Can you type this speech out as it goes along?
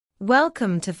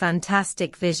Welcome to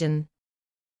Fantastic Vision.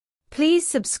 Please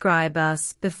subscribe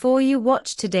us before you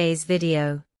watch today's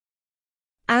video.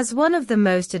 As one of the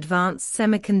most advanced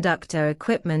semiconductor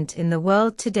equipment in the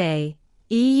world today,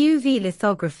 EUV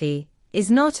lithography is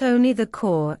not only the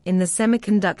core in the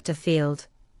semiconductor field,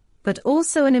 but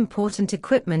also an important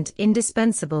equipment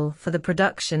indispensable for the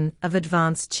production of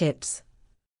advanced chips.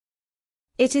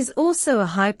 It is also a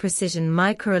high-precision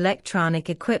microelectronic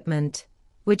equipment,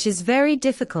 which is very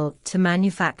difficult to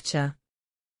manufacture.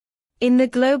 In the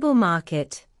global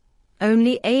market,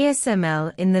 only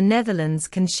ASML in the Netherlands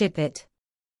can ship it.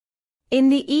 In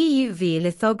the EUV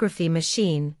lithography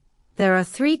machine, there are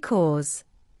three cores,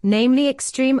 namely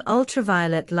extreme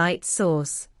ultraviolet light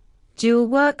source, dual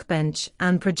workbench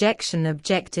and projection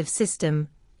objective system,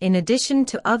 in addition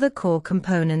to other core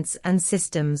components and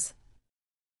systems.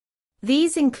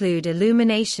 These include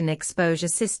illumination exposure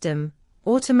system,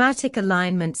 automatic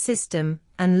alignment system,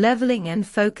 and leveling and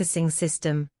focusing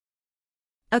system.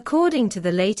 According to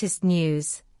the latest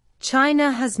news,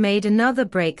 China has made another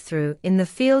breakthrough in the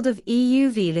field of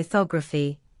EUV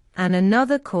lithography, and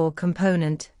another core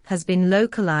component has been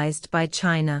localized by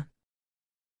China.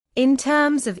 In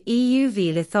terms of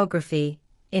EUV lithography,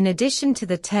 in addition to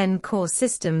the 10 core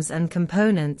systems and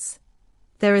components,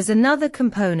 there is another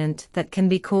component that can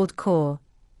be called core,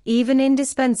 even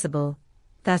indispensable,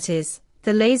 that is,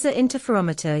 the laser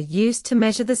interferometer used to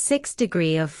measure the 6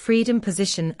 degree of freedom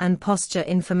position and posture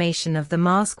information of the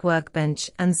mask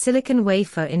workbench and silicon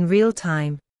wafer in real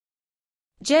time.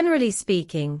 Generally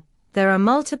speaking, there are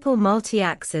multiple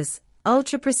multi-axis,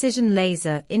 ultra-precision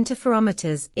laser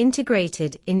interferometers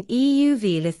integrated in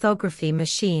EUV lithography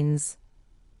machines,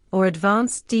 or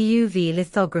advanced DUV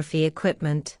lithography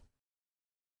equipment.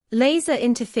 Laser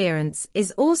interference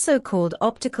is also called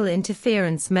optical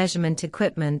interference measurement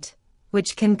equipment,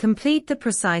 which can complete the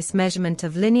precise measurement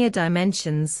of linear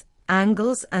dimensions,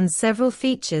 angles and several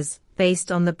features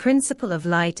based on the principle of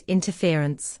light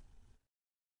interference.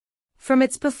 From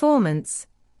its performance,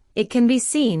 it can be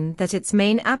seen that its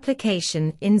main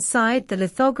application inside the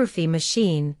lithography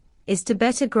machine is to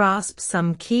better grasp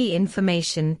some key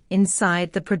information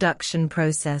inside the production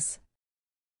process.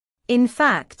 In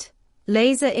fact,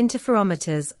 laser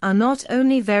interferometers are not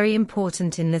only very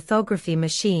important in lithography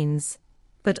machines,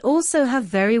 but also have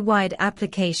very wide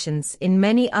applications in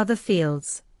many other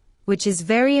fields, which is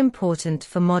very important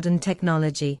for modern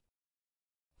technology.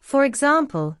 For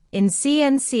example, in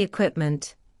CNC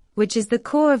equipment, which is the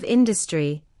core of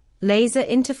industry, laser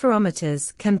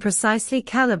interferometers can precisely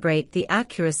calibrate the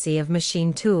accuracy of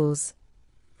machine tools,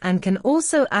 and can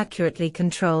also accurately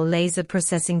control laser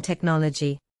processing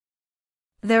technology.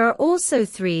 There are also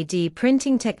 3D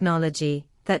printing technology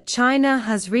that China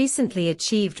has recently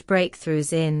achieved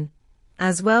breakthroughs in,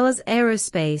 as well as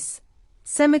aerospace,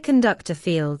 semiconductor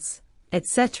fields,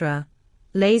 etc.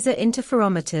 Laser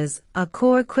interferometers are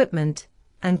core equipment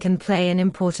and can play an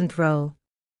important role.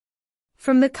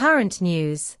 From the current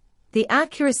news, the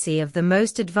accuracy of the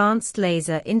most advanced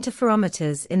laser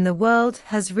interferometers in the world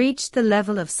has reached the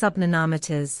level of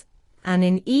sub-nanometers, and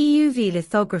in EUV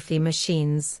lithography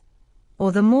machines,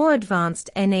 or the more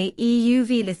advanced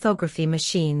NA-EUV lithography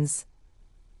machines,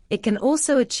 it can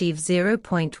also achieve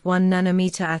 0.1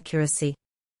 nanometer accuracy.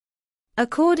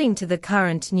 According to the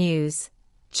current news,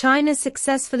 China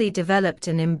successfully developed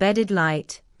an embedded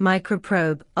light,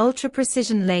 microprobe,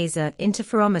 ultra-precision laser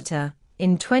interferometer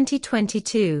in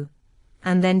 2022,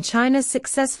 and then China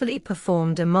successfully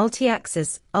performed a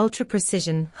multi-axis,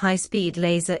 ultra-precision, high-speed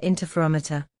laser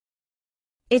interferometer.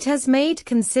 It has made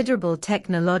considerable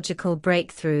technological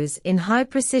breakthroughs in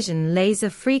high-precision laser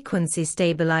frequency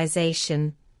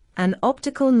stabilization and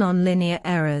optical nonlinear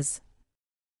errors.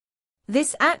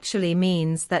 This actually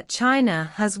means that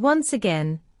China has once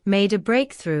again made a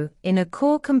breakthrough in a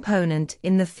core component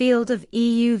in the field of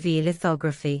EUV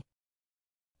lithography.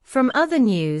 From other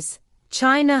news,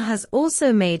 China has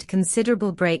also made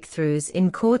considerable breakthroughs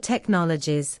in core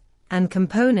technologies and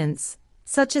components,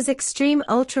 such as extreme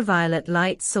ultraviolet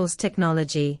light source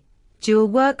technology, dual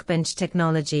workbench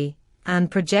technology,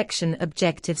 and projection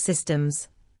objective systems.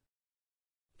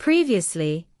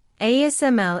 Previously,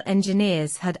 ASML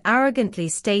engineers had arrogantly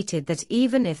stated that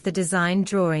even if the design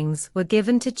drawings were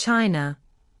given to China,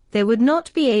 they would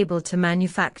not be able to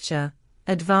manufacture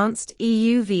advanced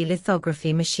EUV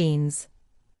lithography machines.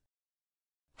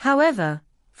 However,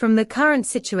 from the current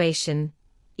situation,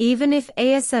 even if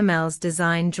ASML's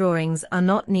design drawings are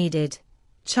not needed,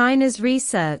 China's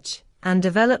research and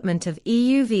development of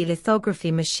EUV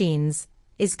lithography machines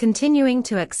is continuing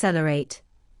to accelerate,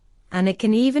 and it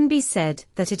can even be said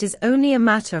that it is only a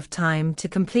matter of time to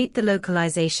complete the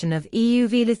localization of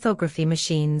EUV lithography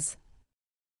machines.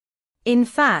 In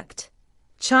fact,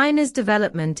 China's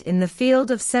development in the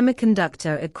field of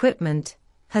semiconductor equipment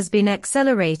has been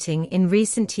accelerating in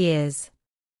recent years.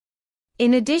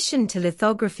 In addition to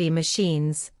lithography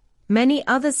machines, many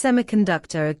other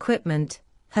semiconductor equipment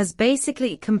has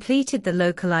basically completed the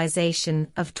localization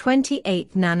of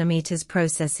 28 nanometers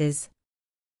processes.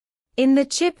 In the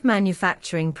chip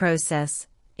manufacturing process,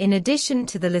 in addition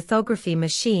to the lithography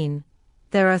machine,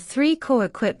 there are three core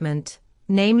equipment,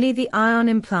 namely the ion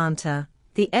implanter,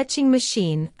 the etching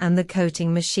machine and the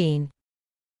coating machine.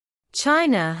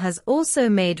 China has also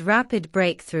made rapid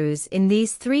breakthroughs in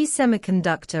these three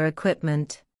semiconductor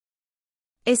equipment.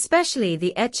 Especially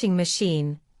the etching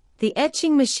machine. The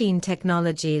etching machine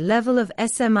technology level of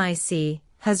SMIC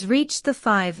has reached the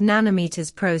 5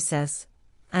 nanometers process,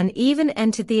 and even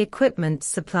entered the equipment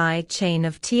supply chain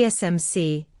of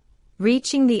TSMC,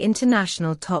 reaching the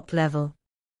international top level.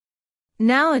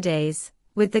 Nowadays,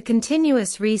 with the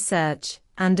continuous research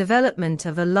and development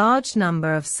of a large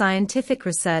number of scientific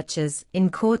researchers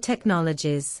in core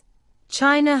technologies,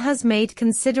 China has made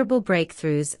considerable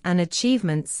breakthroughs and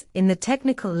achievements in the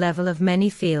technical level of many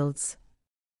fields.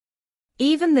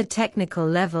 Even the technical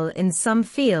level in some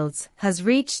fields has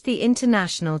reached the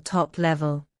international top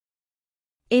level.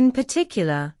 In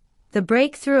particular, the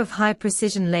breakthrough of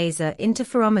high-precision laser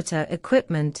interferometer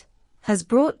equipment has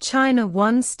brought China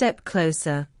one step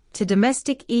closer to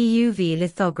domestic EUV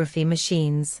lithography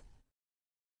machines.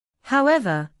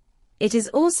 However, it is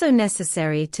also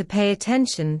necessary to pay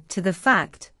attention to the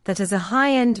fact that as a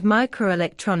high-end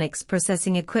microelectronics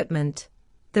processing equipment,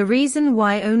 the reason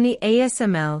why only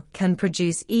ASML can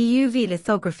produce EUV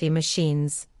lithography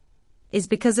machines is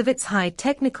because of its high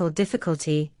technical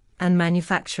difficulty and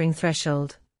manufacturing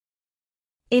threshold.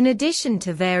 In addition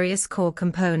to various core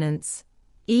components,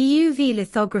 EUV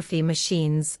lithography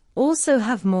machines also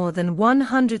have more than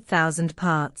 100,000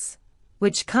 parts,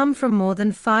 which come from more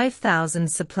than 5,000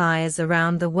 suppliers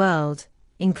around the world,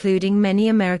 including many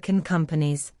American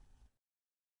companies.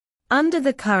 Under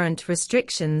the current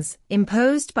restrictions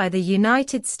imposed by the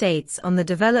United States on the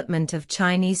development of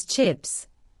Chinese chips,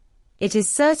 it is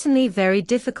certainly very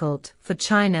difficult for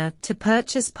China to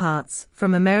purchase parts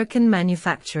from American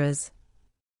manufacturers.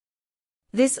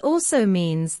 This also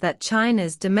means that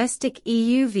China's domestic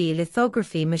EUV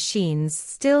lithography machines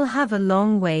still have a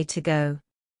long way to go.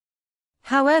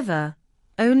 However,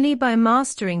 only by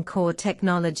mastering core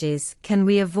technologies can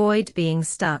we avoid being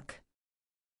stuck.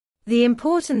 The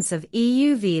importance of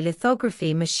EUV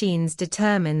lithography machines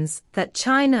determines that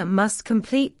China must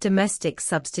complete domestic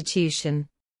substitution.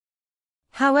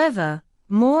 However,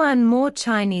 more and more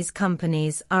Chinese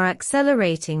companies are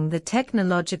accelerating the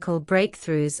technological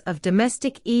breakthroughs of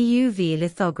domestic EUV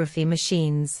lithography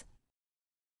machines.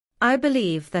 I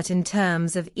believe that in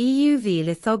terms of EUV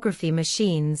lithography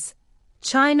machines,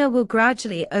 China will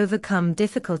gradually overcome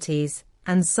difficulties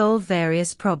and solve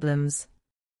various problems.